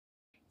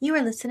You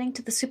are listening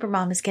to the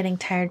Supermom is Getting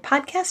Tired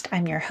podcast.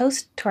 I'm your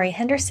host, Tori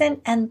Henderson,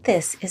 and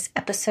this is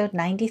episode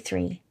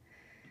 93.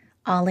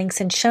 All links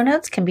and show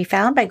notes can be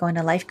found by going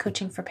to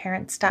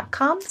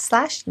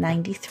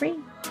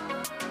lifecoachingforparents.com/93.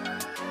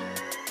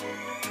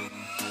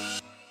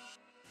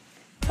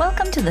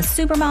 Welcome to the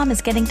Supermom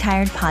is Getting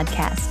Tired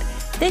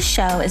podcast. This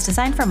show is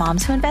designed for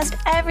moms who invest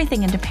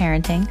everything into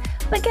parenting,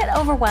 but get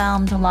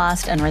overwhelmed,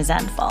 lost, and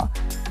resentful.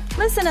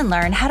 Listen and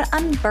learn how to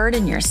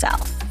unburden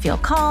yourself. Feel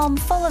calm,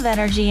 full of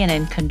energy, and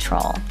in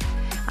control.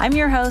 I'm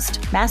your host,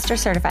 Master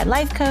Certified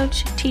Life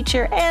Coach,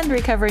 teacher, and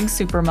recovering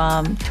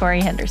supermom, Tori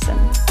Henderson.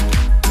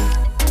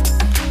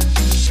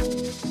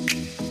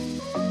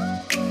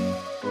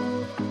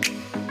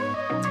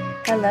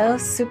 Hello,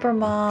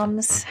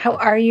 supermoms. How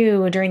are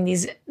you during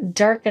these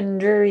dark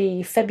and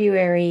dreary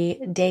February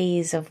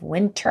days of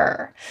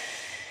winter?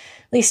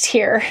 At least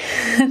here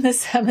in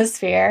this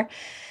hemisphere.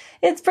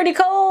 It's pretty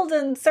cold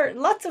in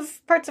lots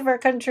of parts of our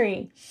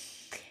country.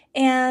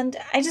 And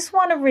I just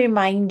want to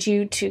remind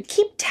you to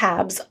keep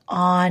tabs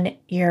on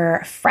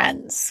your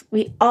friends.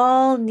 We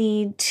all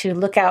need to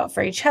look out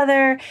for each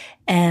other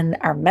and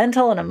our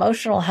mental and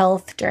emotional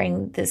health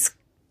during this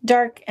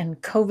dark and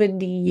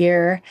COVID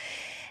year.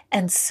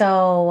 And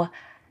so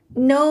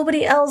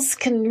nobody else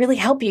can really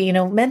help you. You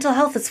know, mental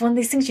health is one of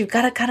these things you've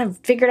got to kind of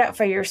figure it out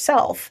for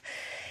yourself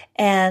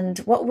and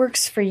what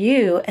works for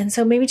you. And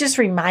so maybe just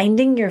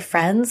reminding your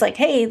friends like,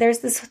 hey, there's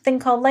this thing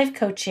called life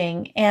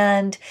coaching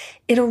and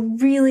it'll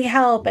really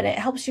help. And it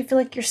helps you feel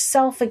like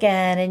yourself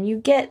again. And you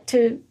get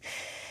to,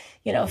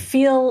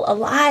 feel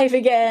alive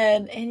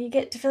again. And you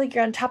get to feel like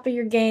you're on top of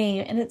your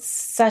game. And it's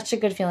such a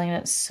good feeling.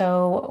 And it's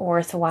so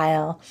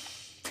worthwhile.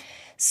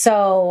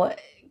 So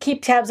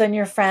keep tabs on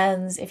your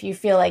friends. If you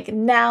feel like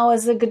now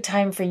is a good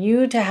time for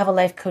you to have a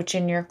life coach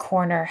in your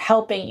corner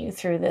helping you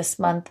through this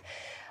month,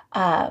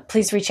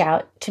 please reach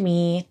out to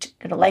me.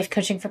 Go to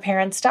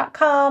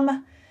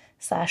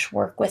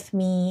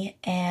lifecoachingforparents.com/work-with-me,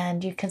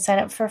 and you can sign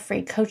up for a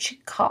free coaching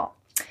call.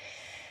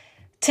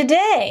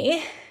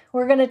 Today,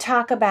 we're going to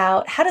talk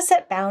about how to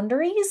set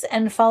boundaries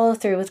and follow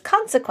through with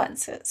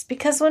consequences,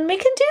 because when we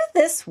can do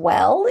this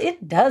well,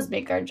 it does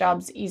make our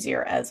jobs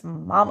easier as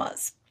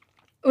mamas.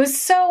 It was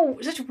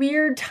such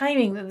weird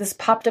timing that this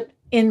popped up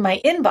in my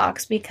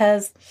inbox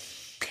because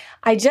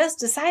I just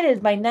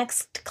decided my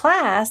next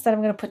class that I'm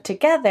going to put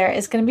together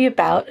is going to be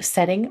about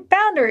setting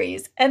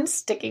boundaries and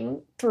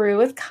sticking through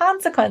with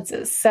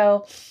consequences.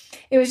 So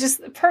it was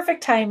just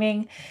perfect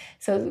timing.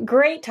 So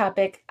great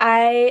topic.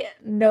 I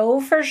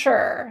know for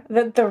sure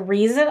that the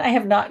reason I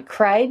have not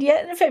cried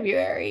yet in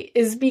February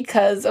is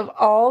because of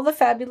all the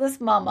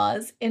fabulous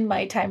mamas in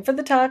my Time for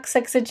the Talk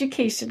sex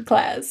education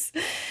class.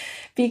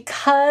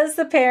 Because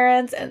the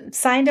parents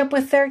signed up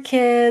with their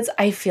kids,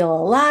 I feel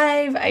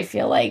alive. I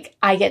feel like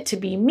I get to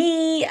be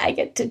me. I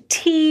get to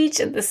teach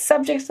the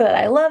subjects that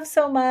I love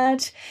so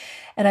much.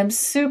 And I'm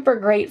super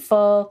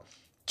grateful.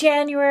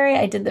 January,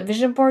 I did the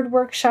vision board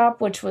workshop,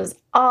 which was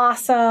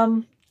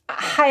awesome.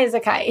 High as a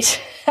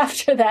kite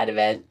after that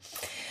event.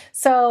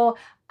 So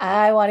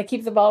I want to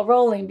keep the ball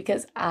rolling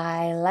because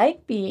I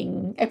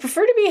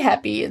prefer to be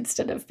happy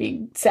instead of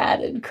being sad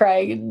and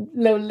crying and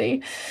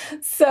lonely.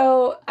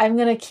 So I'm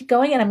going to keep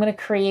going and I'm going to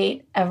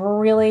create a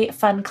really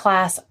fun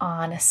class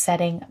on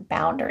setting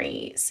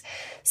boundaries.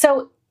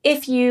 So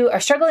if you are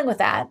struggling with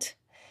it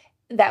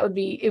would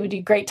be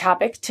a great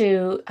topic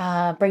to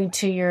bring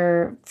to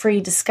your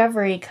free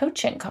discovery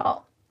coaching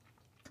call.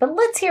 But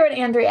let's hear what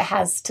Andrea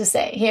has to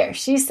say. Here,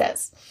 she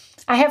says,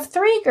 I have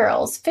 3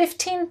 girls,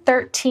 15,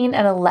 13,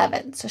 and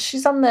 11. So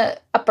she's on the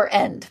upper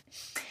end.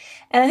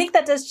 And I think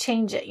that does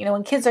change it.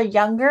 When kids are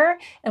younger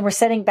and we're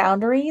setting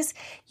boundaries,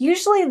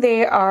 usually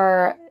they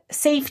are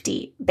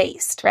safety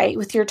based, right?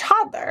 With your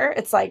toddler,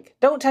 it's like,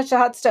 don't touch the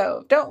hot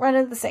stove. Don't run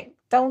into the sink.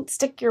 Don't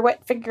stick your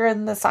wet finger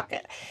in the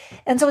socket.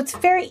 And so it's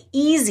very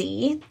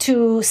easy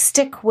to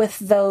stick with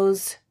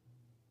those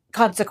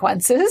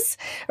consequences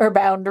or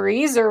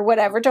boundaries or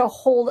whatever to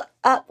hold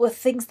up with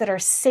things that are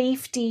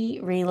safety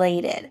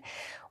related.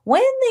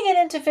 When they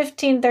get into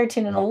 15,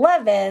 13, and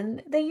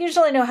 11, they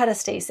usually know how to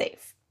stay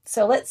safe.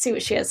 So let's see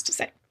what she has to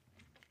say.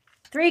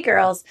 3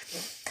 girls.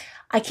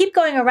 I keep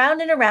going around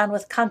and around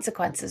with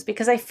consequences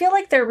because I feel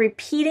like they're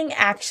repeating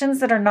actions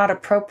that are not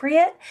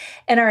appropriate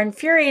and are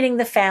infuriating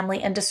the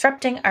family and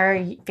disrupting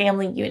our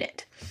family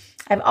unit.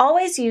 I've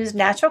always used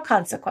natural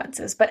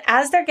consequences, but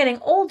as they're getting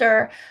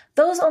older,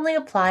 those only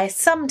apply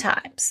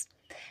sometimes.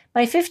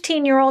 My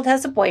 15-year-old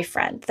has a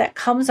boyfriend that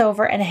comes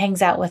over and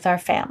hangs out with our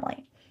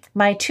family.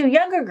 My 2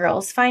 younger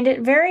girls find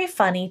it very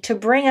funny to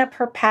bring up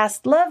her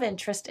past love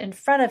interest in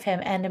front of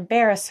him and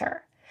embarrass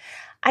her.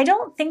 I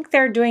don't think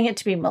they're doing it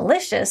to be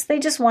malicious. They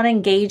just want to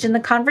engage in the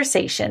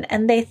conversation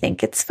and they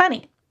think it's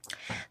funny.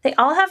 They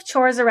all have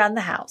chores around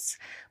the house,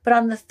 but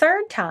on the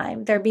 3rd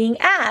time, they're being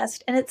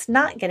asked and it's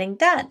not getting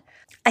done.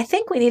 I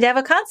think we need to have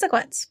a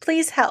consequence.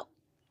 Please help.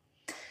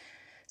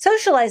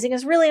 Socializing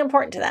is really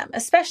important to them,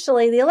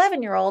 especially the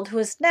 11-year-old who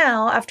is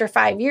now, after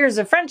 5 years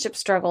of friendship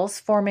struggles,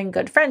 forming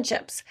good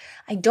friendships.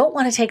 I don't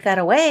want to take that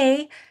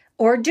away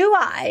Or do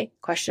I?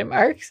 Question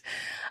marks.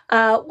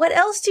 What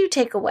else do you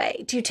take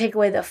away? Do you take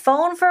away the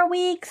phone for a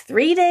week,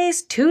 3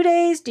 days, 2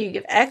 days? Do you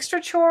give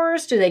extra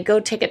chores? Do they go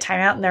take a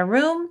time out in their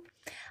room?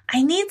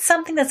 I need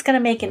something that's going to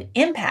make an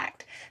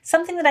impact,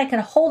 something that I can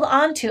hold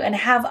on to and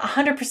have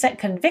 100%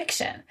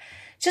 conviction.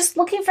 Just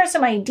looking for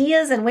some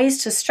ideas and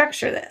ways to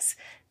structure this.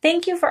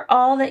 Thank you for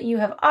all that you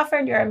have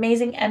offered. You're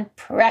amazing and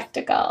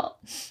practical.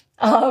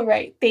 All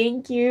right.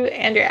 Thank you,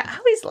 Andrea. I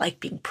always like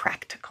being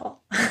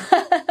practical.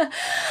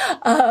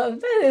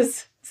 That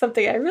is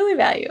something I really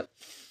value.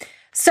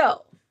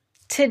 So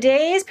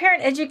today's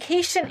parent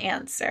education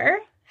answer: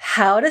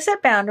 how to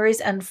set boundaries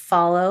and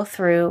follow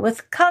through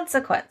with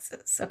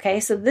consequences. Okay,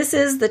 so this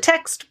is the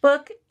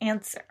textbook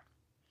answer.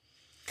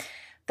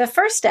 The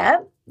first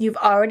step you've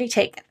already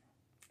taken,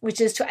 which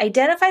is to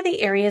identify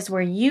the areas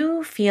where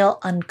you feel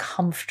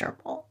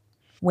uncomfortable.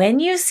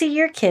 When you see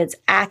your kids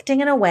acting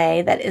in a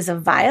way that is a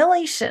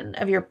violation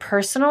of your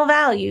personal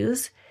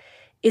values,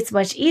 it's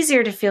much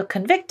easier to feel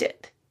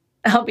convicted.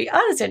 I'll be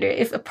honest, Andrea,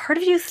 if a part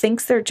of you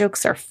thinks their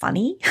jokes are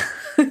funny,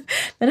 then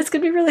it's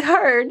going to be really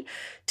hard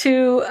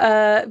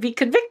to be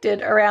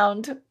convicted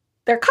around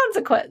their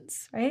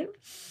consequence, right?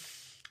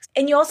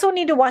 And you also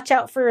need to watch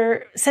out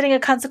for setting a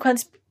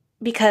consequence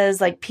because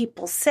like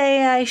people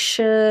say I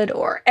should,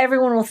 or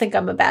everyone will think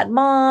I'm a bad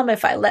mom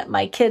if I let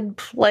my kid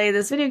play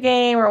this video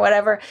game or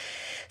whatever.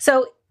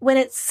 So when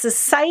it's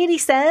society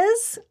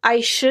says I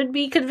should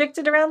be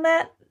convicted around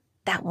that,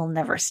 that will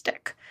never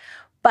stick.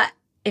 But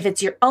if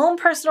it's your own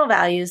personal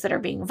values that are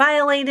being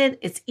violated,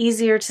 it's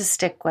easier to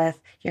stick with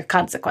your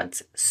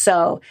consequences.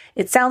 So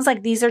it sounds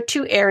like these are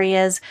two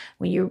areas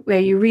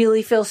where you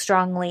really feel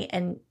strongly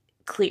and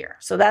clear.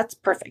 So that's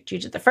perfect. You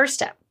did the first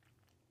step.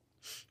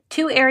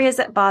 2 areas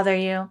that bother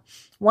you.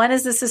 One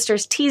is the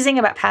sister's teasing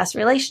about past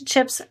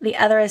relationships. The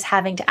other is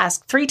having to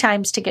ask 3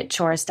 times to get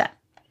chores done.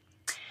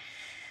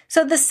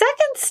 So the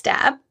second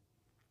step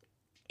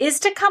is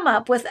to come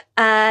up with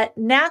a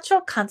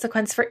natural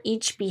consequence for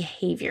each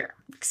behavior.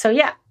 So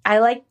yeah, I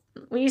like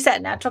what you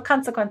said. Natural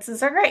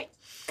consequences are great.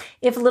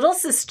 If little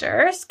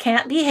sisters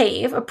can't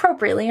behave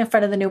appropriately in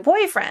front of the new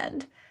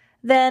boyfriend,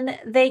 then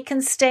they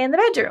can stay in the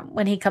bedroom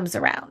when he comes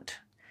around.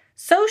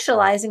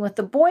 Socializing with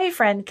the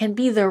boyfriend can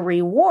be the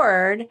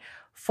reward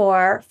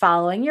for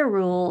following your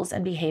rules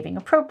and behaving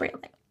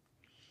appropriately.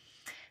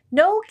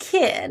 No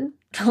kid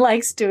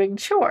likes doing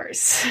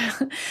chores.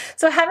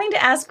 So having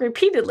to ask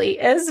repeatedly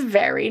is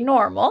very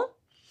normal.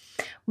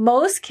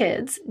 Most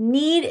kids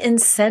need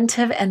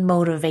incentive and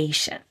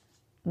motivation.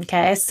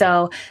 Okay,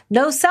 so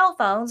no cell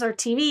phones or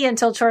TV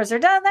until chores are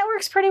done. That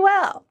works pretty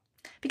well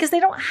because they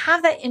don't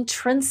have that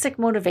intrinsic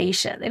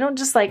motivation. They don't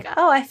just like,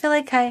 oh, I feel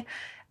like I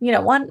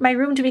want my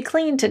room to be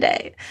clean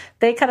today.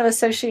 They kind of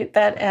associate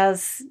that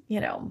as,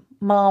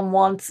 mom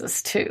wants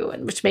us to,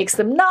 and which makes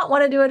them not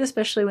want to do it,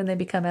 especially when they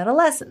become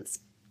adolescents.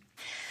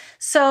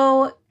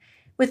 So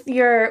with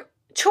your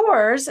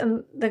chores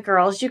and the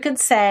girls, you could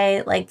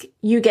say, like,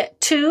 you get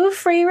 2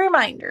 free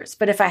reminders,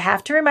 but if I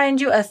have to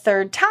remind you a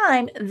 3rd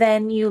time,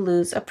 then you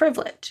lose a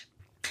privilege.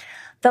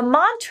 The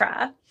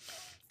mantra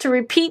to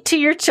repeat to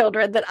your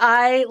children that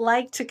I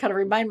like to kind of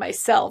remind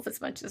myself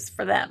as much as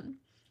for them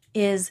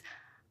is,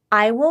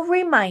 I will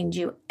remind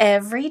you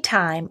every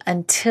time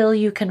until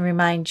you can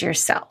remind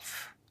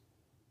yourself.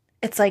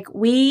 It's like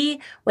we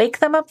wake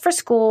them up for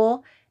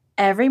school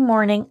every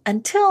morning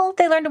until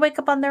they learn to wake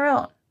up on their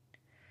own.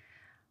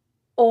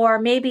 Or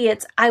maybe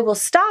it's, I will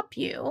stop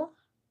you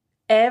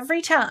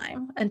every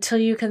time until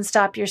you can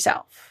stop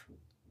yourself.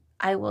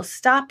 I will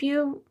stop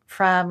you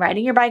from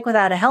riding your bike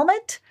without a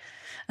helmet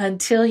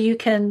until you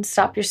can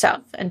stop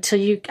yourself.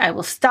 I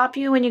will stop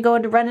you when you go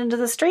to run into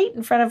the street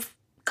in front of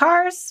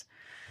cars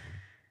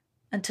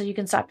until you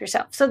can stop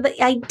yourself. So the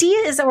idea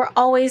is that we're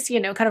always,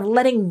 kind of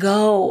letting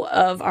go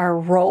of our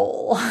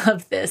role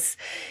of this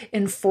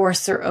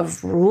enforcer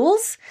of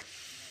rules.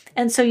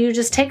 And so you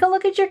just take a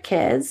look at your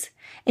kids,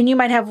 and you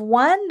might have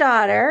one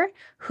daughter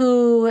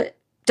who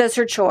does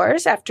her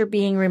chores after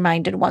being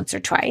reminded once or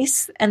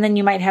twice. And then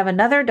you might have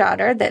another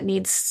daughter that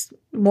needs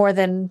more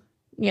than,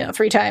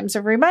 3 times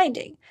of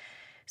reminding.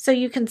 So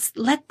you can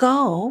let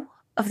go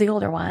of the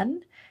older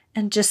one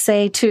and just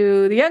say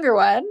to the younger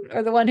one,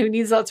 or the one who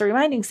needs lots of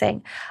reminding,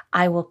 saying,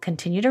 I will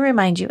continue to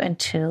remind you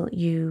until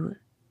you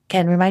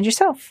can remind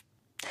yourself.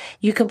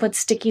 You can put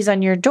stickies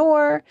on your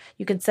door.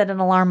 You can set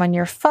an alarm on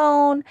your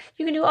phone.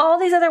 You can do all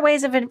these other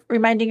ways of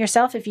reminding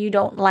yourself if you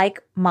don't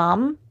like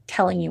mom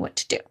telling you what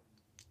to do.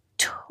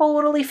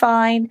 Totally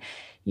fine.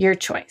 Your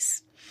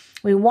choice.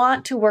 We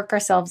want to work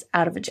ourselves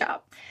out of a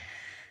job.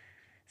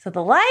 So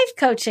the life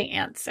coaching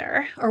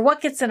answer, or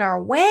what gets in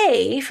our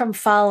way from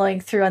following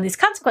through on these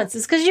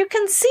consequences, because you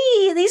can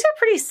see these are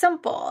pretty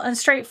simple and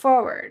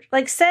straightforward,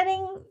 like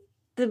setting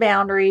the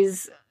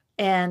boundaries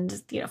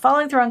and,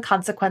 following through on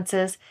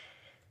consequences,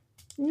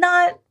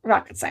 not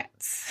rocket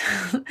science.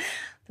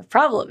 The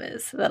problem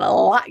is that a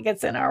lot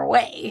gets in our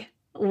way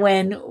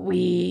when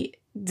we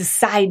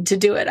decide to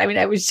do it. I mean,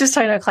 I was just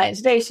talking to a client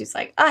today. She's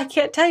like, I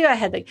can't tell you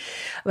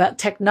about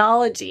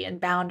technology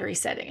and boundary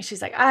setting.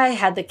 She's like, I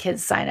had the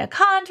kids sign a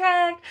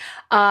contract.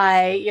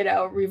 I,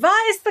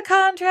 revised the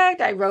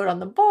contract. I wrote on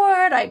the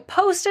board. I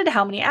posted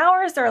how many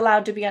hours they're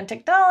allowed to be on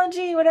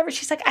technology, whatever.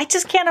 She's like, I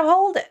just can't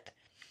uphold it.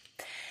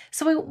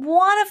 So we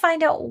want to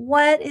find out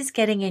what is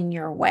getting in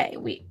your way.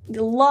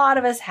 A lot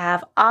of us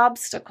have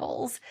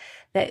obstacles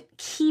that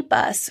keep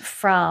us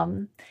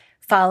from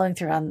following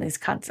through on these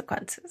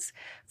consequences.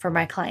 For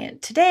my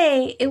client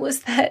today, it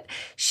was that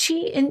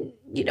she,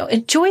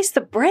 enjoys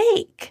the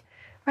break,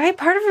 right?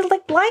 Part of her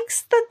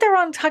likes that they're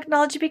on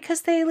technology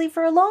because they leave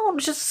her alone,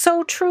 which is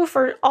so true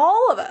for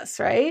all of us,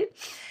 right?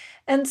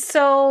 And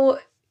so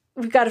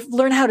we've got to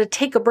learn how to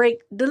take a break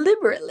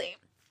deliberately.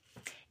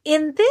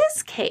 In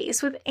this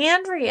case with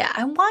Andrea,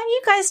 I want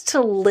you guys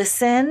to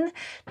listen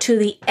to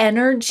the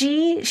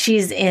energy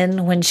she's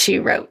in when she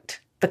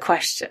wrote the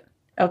question.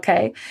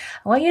 Okay.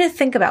 I want you to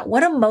think about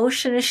what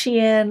emotion is she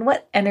in?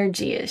 What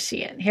energy is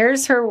she in?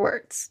 Here's her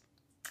words.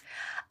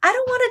 I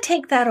don't want to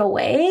take that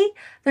away.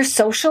 They're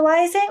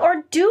socializing,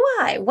 or do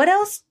I? What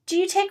else do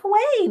you take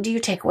away? Do you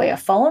take away a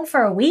phone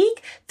for a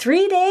week,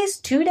 3 days,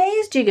 2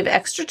 days? Do you give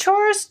extra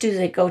chores? Do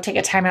they go take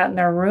a time out in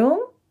their room?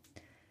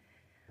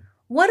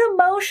 What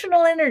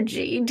emotional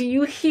energy do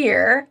you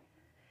hear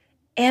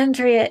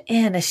Andrea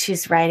in as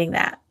she's writing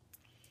that?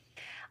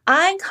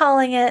 I'm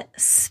calling it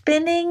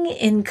spinning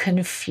in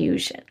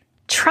confusion,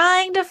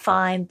 trying to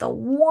find the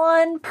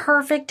one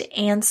perfect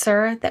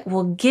answer that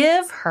will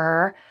give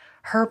her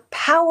her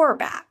power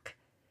back.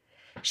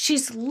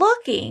 She's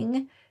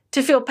looking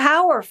to feel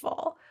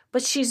powerful,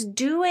 but she's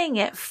doing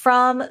it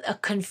from a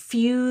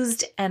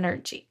confused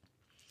energy.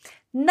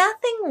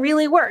 Nothing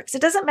really works.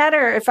 It doesn't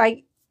matter if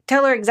I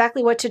tell her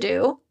exactly what to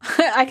do.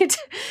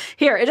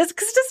 Here, it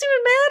doesn't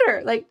even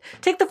matter. Like,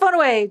 take the phone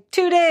away,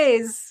 2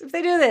 days, if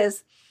they do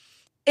this.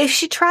 If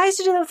she tries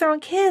to do that with her own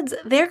kids,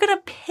 they're going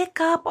to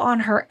pick up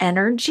on her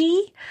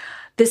energy,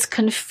 this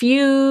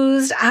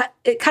confused,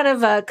 kind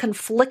of a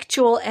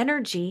conflictual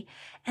energy,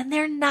 and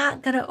they're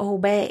not going to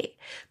obey.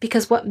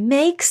 Because what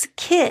makes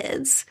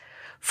kids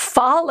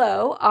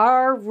follow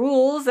our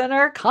rules and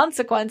our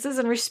consequences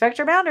and respect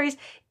our boundaries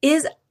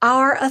is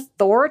our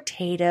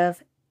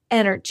authoritative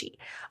energy,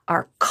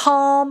 our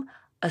calm,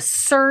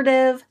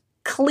 assertive,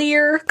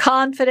 clear,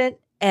 confident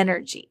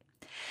energy.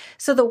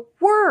 So the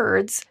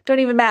words don't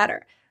even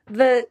matter.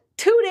 The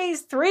 2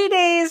 days, 3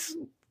 days,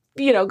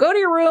 go to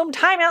your room,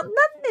 time out,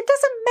 nothing, it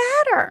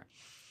doesn't matter.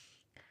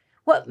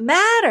 What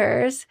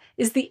matters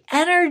is the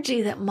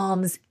energy that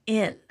mom's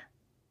in.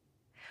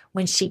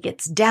 When she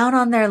gets down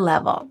on their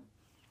level,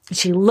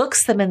 she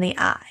looks them in the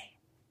eye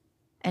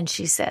and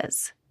she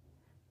says,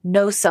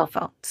 no cell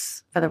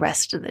phones for the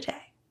rest of the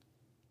day.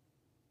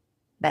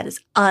 That is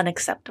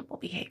unacceptable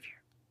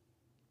behavior.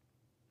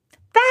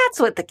 That's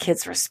what the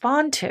kids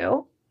respond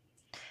to.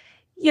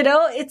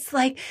 It's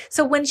like,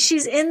 so when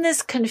she's in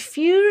this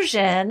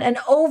confusion and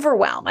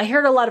overwhelm, I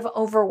heard a lot of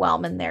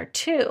overwhelm in there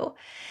too,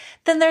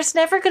 then there's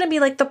never going to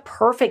be like the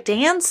perfect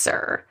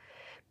answer,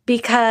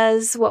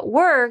 because what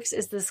works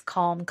is this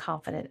calm,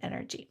 confident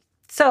energy.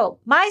 So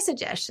my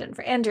suggestion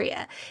for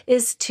Andrea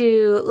is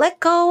to let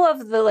go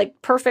of the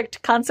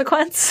perfect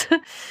consequence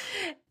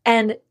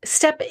and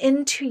step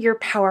into your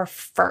power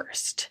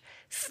first.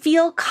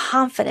 Feel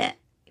confident,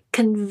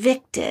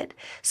 convicted,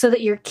 so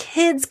that your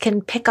kids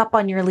can pick up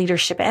on your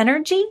leadership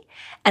energy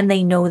and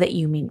they know that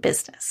you mean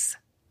business.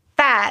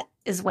 That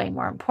is way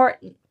more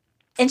important.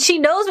 And she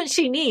knows what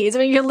she needs. I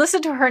mean, you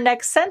listen to her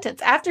next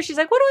sentence. After she's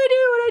like, what do I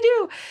do? What do I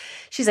do?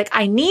 She's like,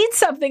 I need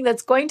something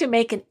that's going to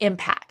make an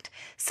impact,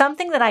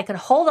 something that I can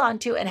hold on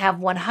to and have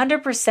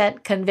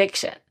 100%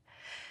 conviction.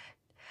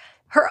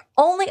 Her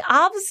only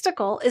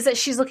obstacle is that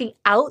she's looking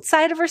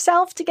outside of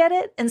herself to get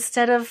it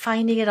instead of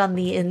finding it on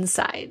the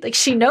inside. Like,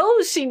 she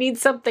knows she needs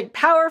something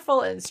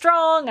powerful and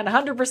strong and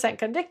 100%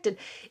 convicted.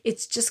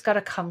 It's just got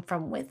to come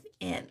from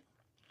within.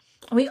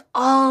 We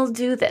all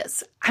do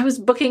this. I was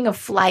booking a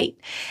flight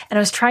and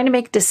I was trying to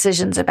make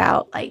decisions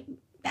about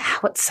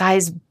what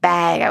size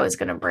bag I was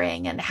going to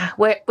bring and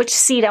which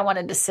seat I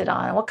wanted to sit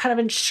on and what kind of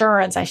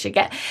insurance I should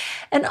get.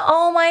 And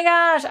oh my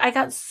gosh, I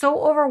got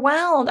so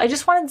overwhelmed. I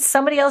just wanted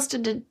somebody else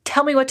to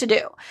tell me what to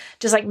do.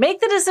 Just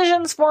make the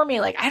decisions for me.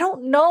 I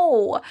don't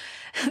know.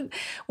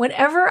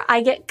 Whenever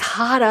I get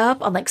caught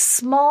up on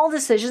small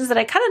decisions that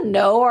I kind of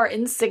know are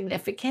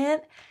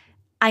insignificant,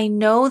 I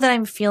know that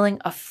I'm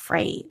feeling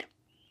afraid.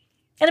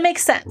 And it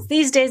makes sense.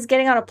 These days,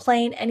 getting on a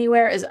plane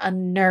anywhere is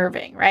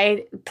unnerving,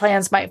 right?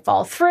 Plans might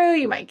fall through.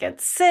 You might get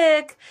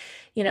sick,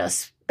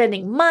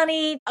 spending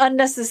money,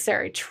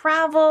 unnecessary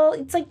travel.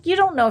 It's you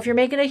don't know if you're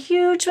making a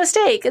huge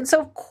mistake. And so,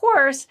 of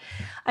course,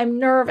 I'm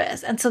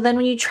nervous. And so then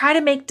when you try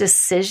to make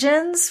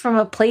decisions from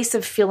a place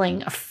of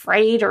feeling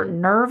afraid or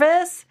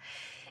nervous,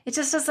 it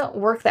just doesn't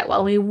work that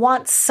well. We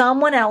want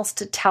someone else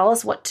to tell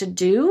us what to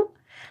do.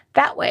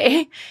 That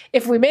way,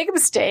 if we make a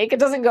mistake, it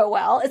doesn't go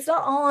well, it's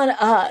not all on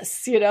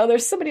us,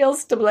 there's somebody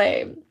else to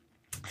blame.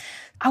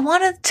 I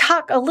want to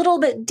talk a little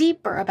bit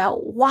deeper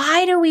about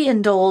why do we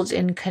indulge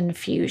in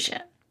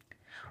confusion?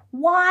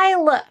 Why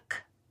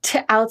look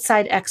to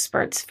outside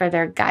experts for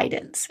their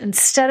guidance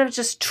instead of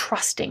just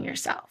trusting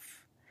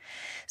yourself?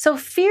 So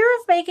fear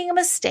of making a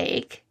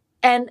mistake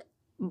and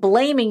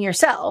blaming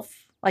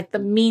yourself, like the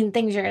mean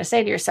things you're going to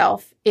say to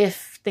yourself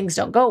if things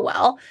don't go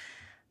well,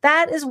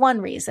 that is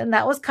one reason.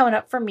 That was coming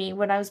up for me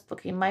when I was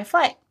booking my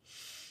flight.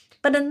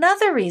 But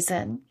another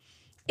reason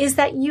is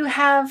that you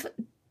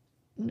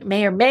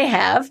may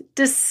have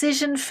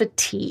decision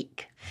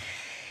fatigue.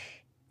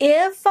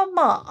 If a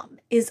mom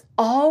is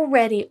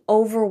already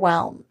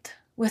overwhelmed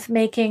with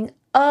making,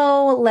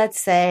 let's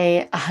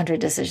say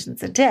 100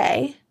 decisions a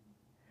day,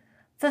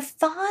 the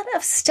thought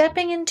of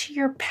stepping into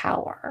your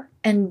power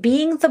and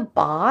being the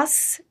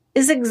boss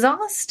is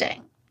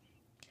exhausting.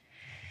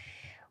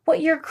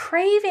 What you're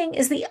craving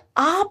is the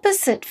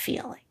opposite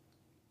feeling.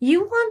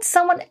 You want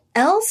someone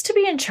else to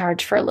be in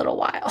charge for a little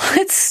while.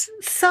 It's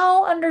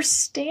so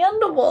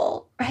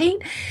understandable, right? You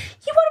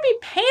want to be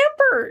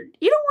pampered.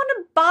 You don't want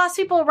to boss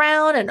people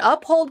around and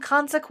uphold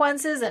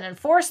consequences and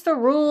enforce the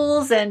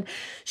rules and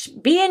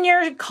be in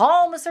your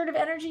calm, assertive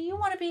energy. You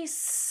want to be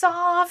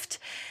soft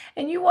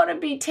and you want to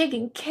be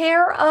taken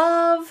care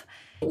of.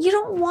 You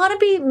don't want to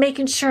be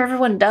making sure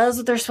everyone does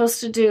what they're supposed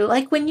to do.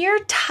 Like when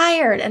you're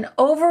tired and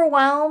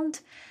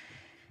overwhelmed,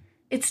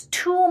 it's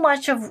too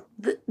much of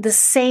the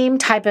same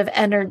type of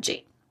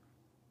energy.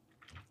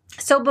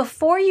 So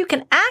before you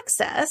can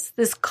access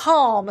this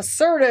calm,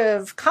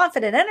 assertive,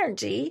 confident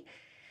energy,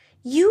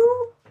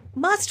 you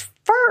must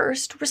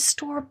first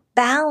restore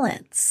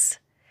balance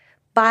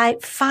by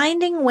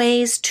finding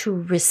ways to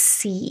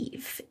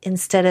receive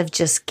instead of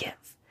just give.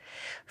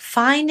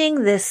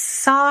 Finding this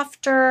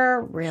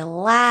softer,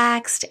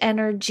 relaxed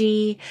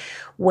energy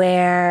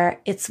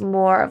where it's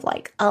more of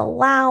like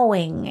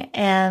allowing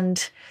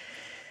and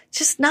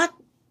just not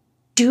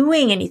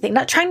doing anything,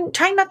 not trying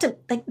not to,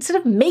 like, instead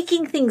of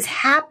making things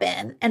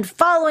happen and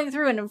following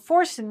through and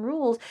enforcing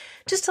rules,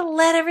 just to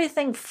let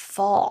everything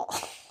fall,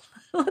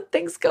 let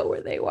things go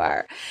where they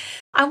were.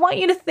 I want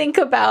you to think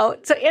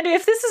about, so Andrea,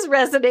 if this has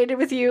resonated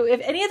with you,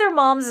 if any other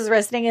moms is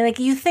resonating, like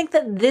you think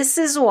that this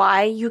is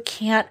why you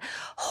can't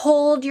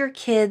hold your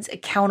kids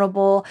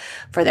accountable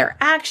for their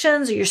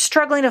actions, or you're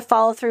struggling to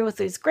follow through with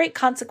these great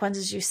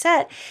consequences you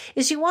set,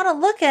 is you want to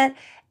look at,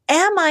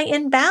 am I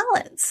in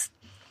balance?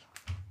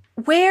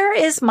 Where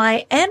is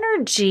my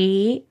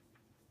energy?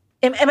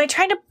 Am I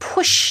trying to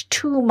push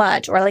too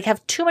much or like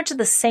have too much of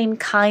the same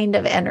kind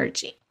of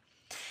energy?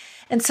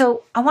 And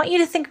so I want you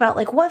to think about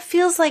like what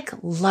feels like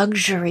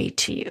luxury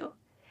to you.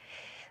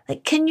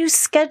 Like, can you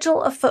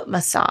schedule a foot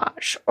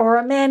massage or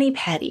a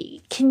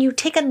mani-pedi? Can you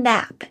take a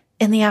nap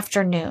in the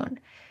afternoon?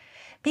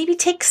 Maybe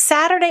take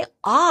Saturday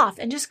off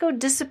and just go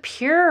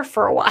disappear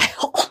for a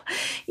while.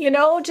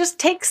 Just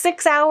take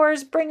 6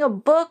 hours, bring a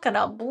book and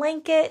a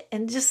blanket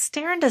and just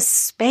stare into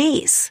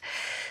space.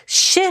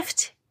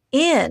 Shift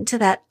into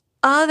that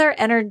other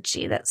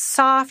energy, that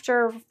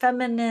softer,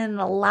 feminine,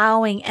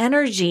 allowing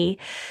energy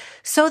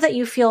so that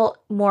you feel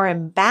more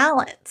in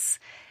balance.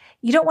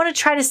 You don't want to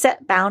try to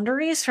set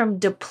boundaries from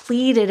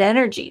depleted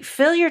energy.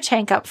 Fill your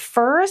tank up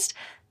first,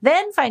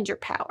 then find your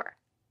power.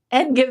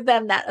 And give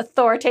them that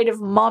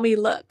authoritative mommy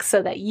look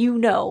so that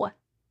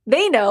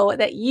they know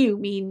that you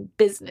mean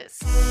business.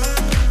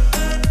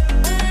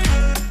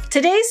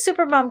 Today's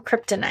Supermom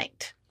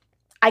Kryptonite.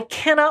 I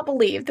cannot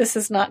believe this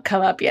has not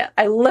come up yet.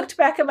 I looked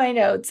back at my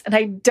notes and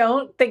I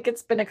don't think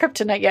it's been a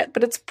kryptonite yet,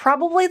 but it's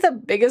probably the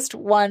biggest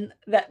one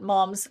that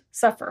moms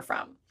suffer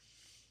from.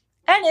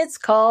 And it's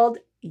called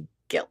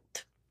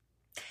guilt.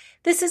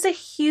 This is a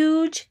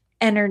huge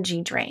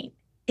energy drain.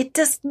 It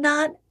does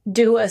not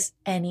do us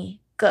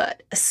any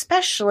good,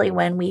 especially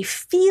when we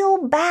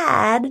feel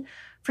bad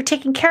for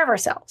taking care of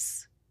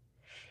ourselves.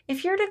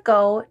 If you're to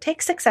go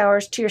take 6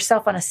 hours to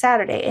yourself on a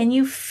Saturday and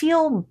you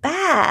feel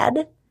bad,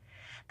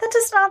 that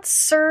does not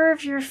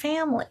serve your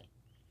family.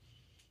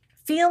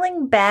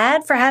 Feeling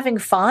bad for having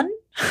fun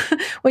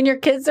when your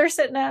kids are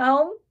sitting at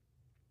home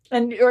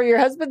or your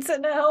husband's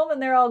sitting at home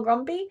and they're all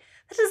grumpy,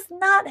 that does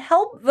not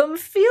help them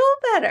feel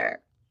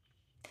better.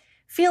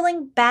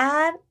 Feeling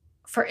bad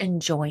for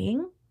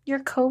enjoying your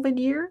COVID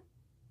year,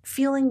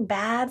 feeling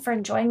bad for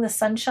enjoying the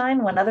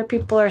sunshine when other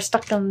people are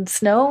stuck in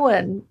snow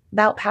and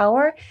without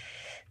power,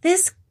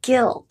 this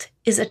guilt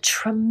is a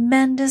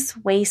tremendous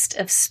waste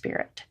of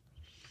spirit.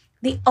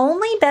 The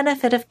only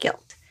benefit of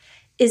guilt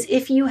is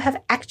if you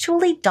have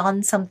actually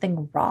done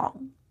something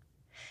wrong.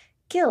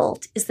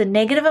 Guilt is the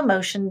negative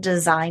emotion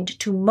designed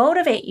to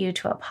motivate you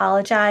to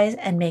apologize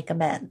and make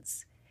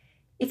amends.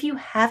 If you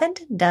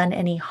haven't done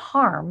any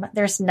harm,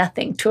 there's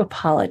nothing to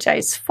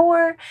apologize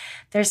for.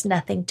 There's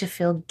nothing to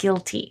feel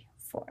guilty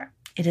for.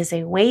 It is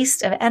a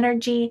waste of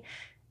energy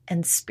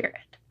and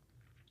spirit.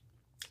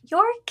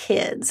 Your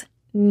kids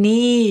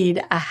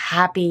need a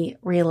happy,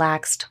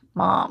 relaxed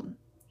mom.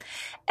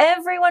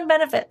 Everyone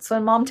benefits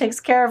when mom takes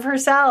care of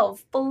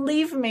herself.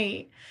 Believe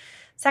me,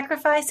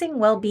 sacrificing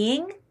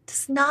well-being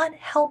does not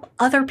help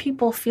other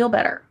people feel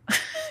better.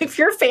 If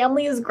your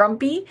family is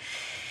grumpy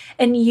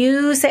and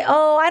you say,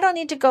 I don't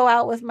need to go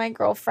out with my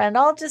girlfriend,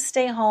 I'll just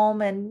stay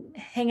home and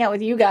hang out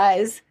with you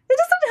guys, It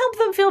doesn't help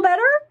them feel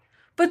better,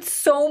 but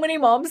so many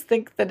moms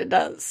think that it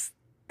does.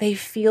 They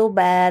feel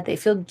bad. They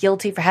feel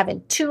guilty for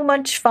having too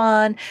much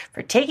fun,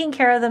 for taking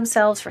care of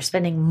themselves, for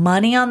spending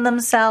money on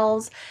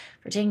themselves,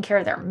 for taking care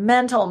of their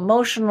mental,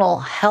 emotional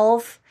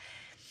health.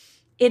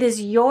 It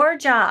is your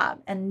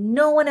job and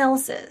no one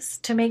else's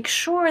to make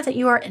sure that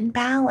you are in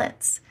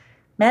balance,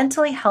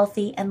 mentally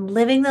healthy, and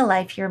living the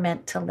life you're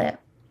meant to live.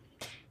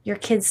 Your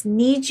kids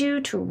need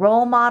you to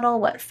role model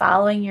what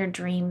following your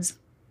dreams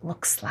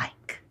looks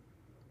like.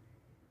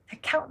 They're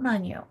counting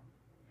on you.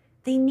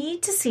 They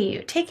need to see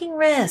you taking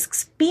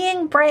risks,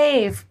 being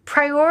brave,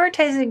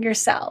 prioritizing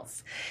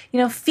yourself,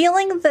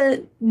 feeling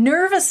the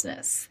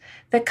nervousness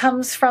that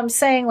comes from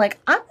saying like,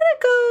 I'm going to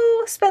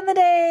go spend the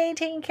day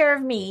taking care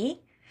of me.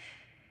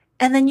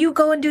 And then you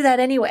go and do that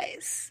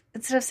anyways,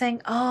 instead of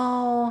saying,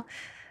 I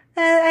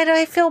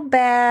feel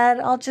bad.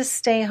 I'll just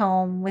stay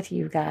home with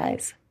you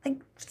guys.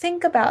 Like,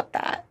 think about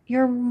that.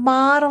 You're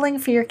modeling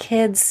for your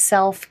kids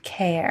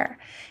self-care.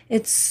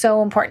 It's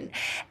so important.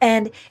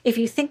 And if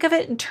you think of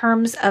it in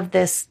terms of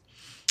this,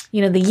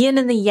 the yin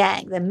and the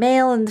yang, the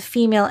male and the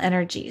female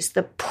energies,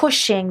 the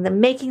pushing, the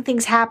making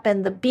things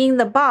happen, the being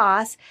the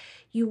boss,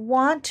 you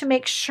want to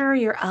make sure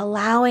you're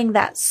allowing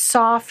that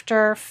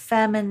softer,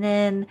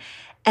 feminine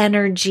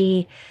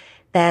energy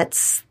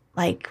that's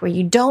like where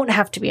you don't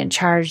have to be in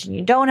charge and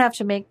you don't have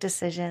to make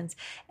decisions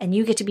and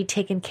you get to be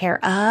taken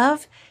care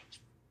of.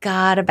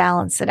 Gotta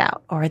balance it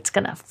out or it's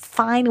gonna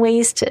find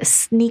ways to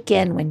sneak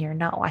in when you're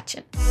not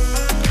watching.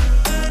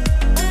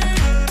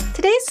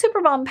 Today's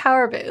Supermom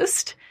Power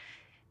Boost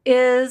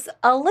is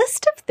a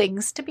list of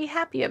things to be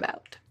happy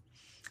about.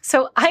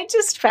 So I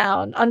just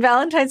found on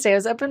Valentine's Day, I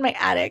was up in my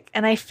attic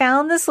and I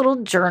found this little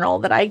journal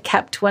that I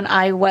kept when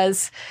I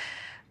was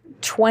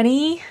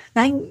 20,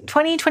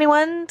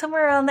 21,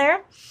 somewhere around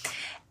there.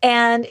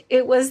 And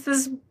it was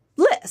this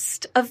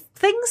list of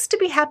things to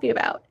be happy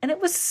about. And it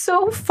was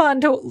so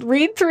fun to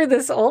read through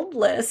this old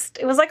list.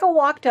 It was like a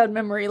walk down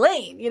memory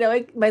lane.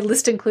 My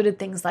list included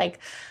things like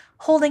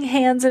holding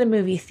hands in a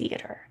movie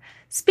theater,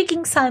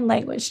 speaking sign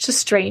language to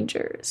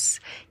strangers,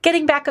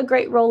 getting back a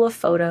great roll of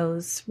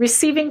photos,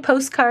 receiving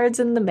postcards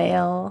in the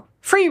mail,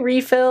 free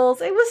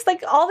refills. It was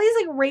like all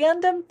these like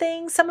random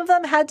things. Some of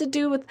them had to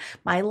do with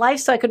my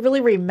life, so I could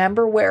really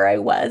remember where I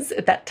was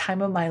at that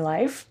time of my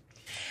life.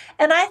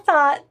 And I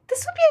thought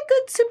this would be a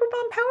good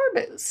Supermom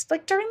Power Boost.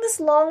 Like during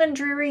this long and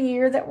dreary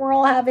year that we're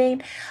all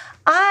having,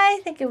 I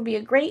think it would be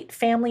a great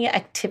family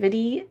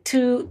activity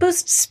to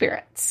boost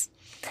spirits.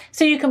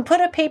 So you can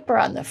put a paper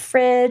on the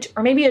fridge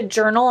or maybe a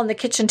journal on the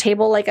kitchen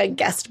table, like a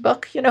guest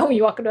book, when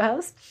you walk into a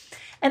house,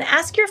 and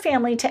ask your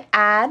family to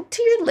add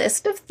to your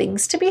list of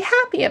things to be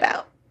happy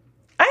about.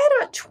 I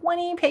had about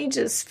 20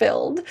 pages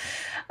filled,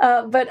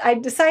 but I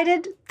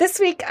decided this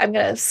week I'm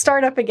going to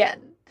start up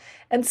again.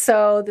 And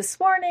so this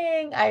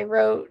morning I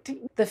wrote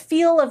the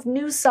feel of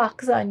new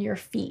socks on your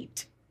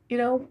feet.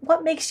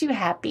 What makes you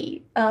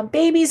happy?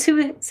 Babies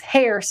whose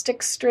hair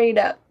sticks straight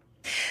up.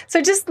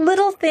 So just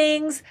little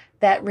things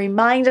that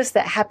remind us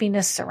that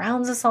happiness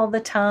surrounds us all the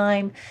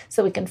time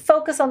so we can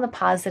focus on the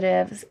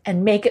positives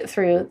and make it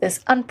through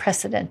this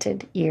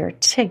unprecedented year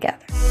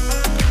together.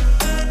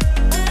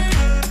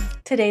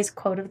 Today's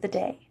quote of the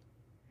day.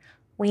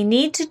 We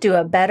need to do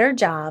a better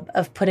job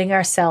of putting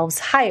ourselves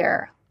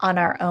higher on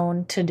our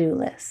own to-do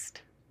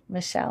list.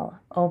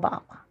 Michelle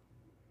Obama.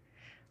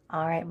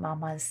 All right,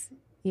 mamas,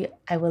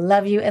 I will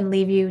love you and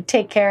leave you.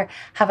 Take care.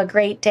 Have a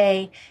great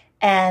day.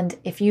 And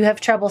if you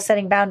have trouble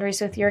setting boundaries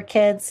with your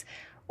kids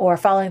or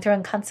following through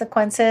on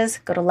consequences,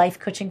 go to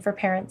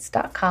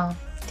lifecoachingforparents.com.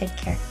 Take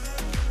care.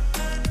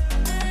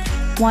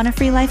 Want a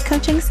free life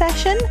coaching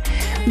session?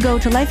 Go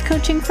to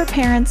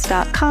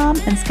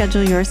lifecoachingforparents.com and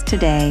schedule yours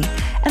today.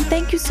 And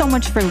thank you so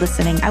much for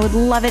listening. I would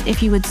love it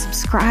if you would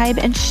subscribe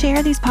and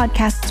share these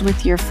podcasts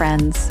with your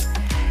friends.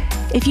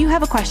 If you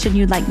have a question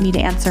you'd like me to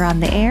answer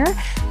on the air,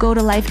 go to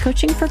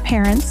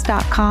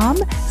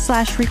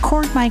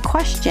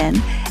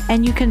lifecoachingforparents.com/recordmyquestion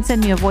and you can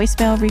send me a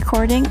voicemail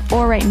recording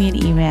or write me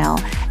an email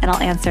and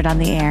I'll answer it on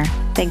the air.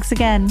 Thanks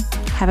again.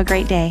 Have a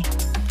great day.